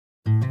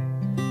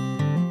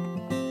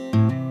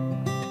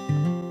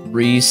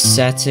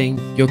resetting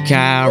your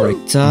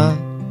character,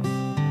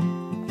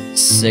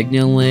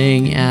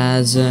 signaling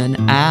as an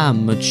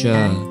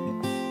amateur,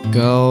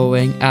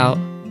 going out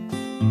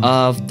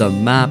of the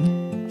map,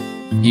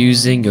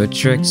 using your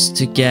tricks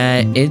to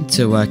get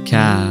into a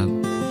cab.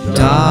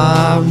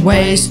 Dumb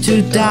ways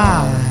to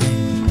die,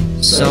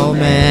 so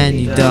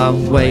many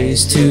dumb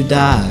ways to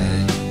die.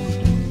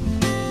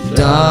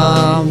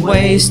 Dumb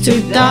ways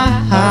to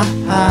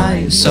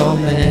die, so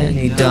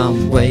many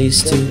dumb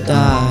ways to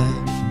die.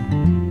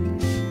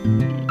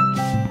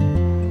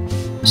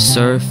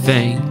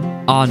 Surfing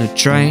on a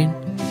train,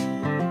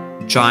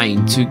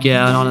 trying to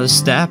get on a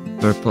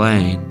stepper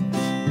plane,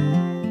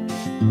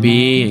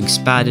 being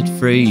SPAD'ed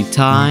 3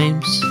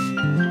 times,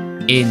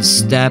 in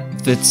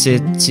Stepford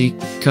City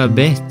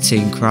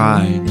committing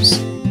crimes.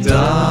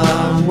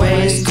 Dumb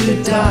ways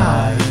to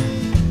die,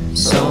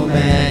 so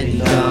many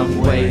dumb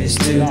ways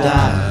to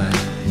die.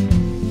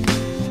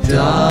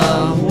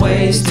 Dumb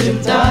ways to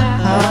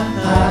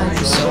die,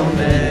 so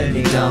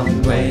many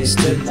dumb ways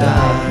to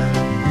die.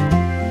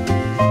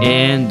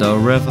 In the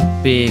river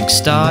being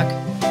stuck,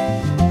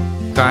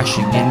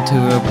 crashing into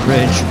a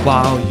bridge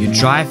while you're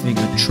driving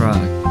a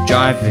truck,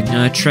 driving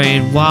a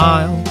train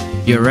while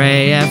you're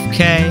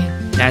AFK,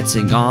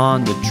 dancing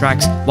on the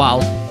tracks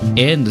while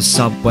in the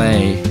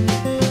subway.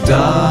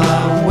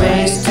 Dumb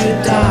ways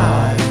to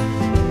die,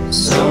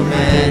 so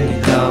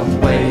many dumb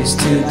ways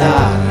to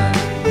die.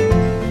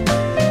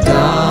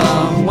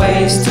 Dumb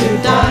ways to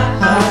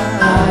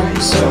die,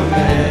 so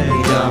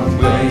many dumb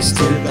ways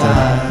to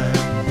die.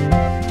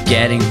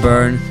 Getting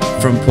burned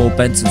from Port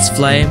Benton's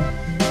flame,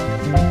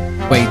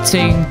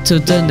 waiting to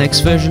the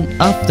next version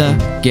of the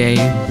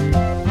game.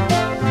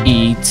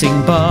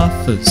 Eating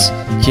buffers,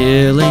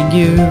 killing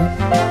you.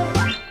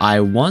 I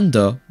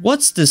wonder,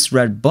 what's this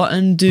red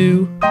button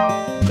do?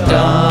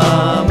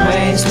 Dumb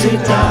ways to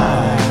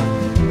die,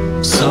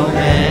 so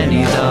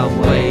many dumb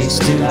ways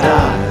to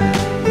die.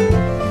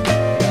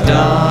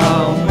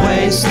 Dumb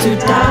ways to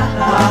die,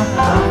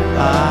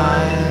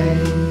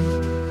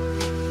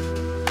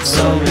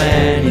 so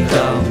many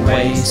dumb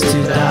ways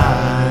to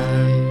die.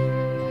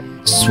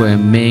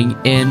 Swimming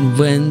in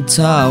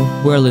winter,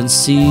 whirling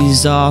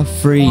seas are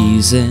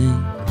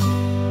freezing.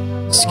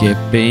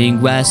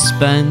 Skipping West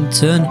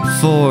Benton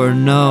for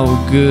no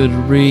good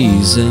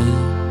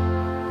reason.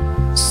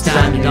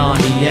 Standing on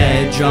the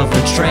edge of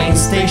a train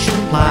station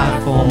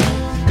platform,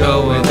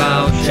 go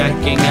without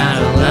checking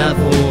at a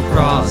level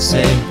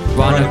crossing.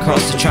 Run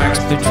across the tracks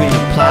between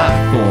the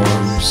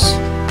platforms.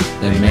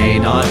 They may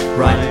not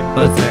run,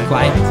 but they're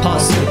quite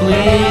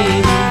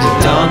possibly the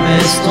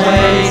dumbest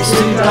ways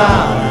to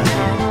die.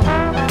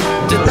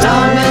 The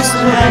dumbest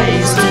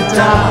ways to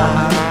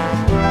die.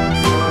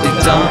 The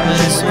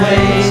dumbest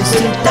ways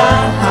to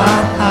die.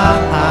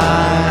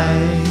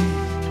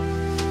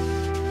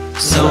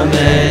 So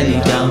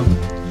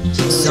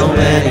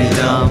many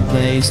dumb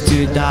ways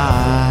to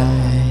die.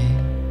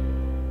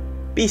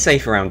 Be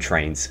safe around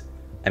trains.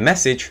 A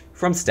message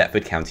from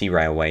Stepford County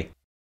Railway.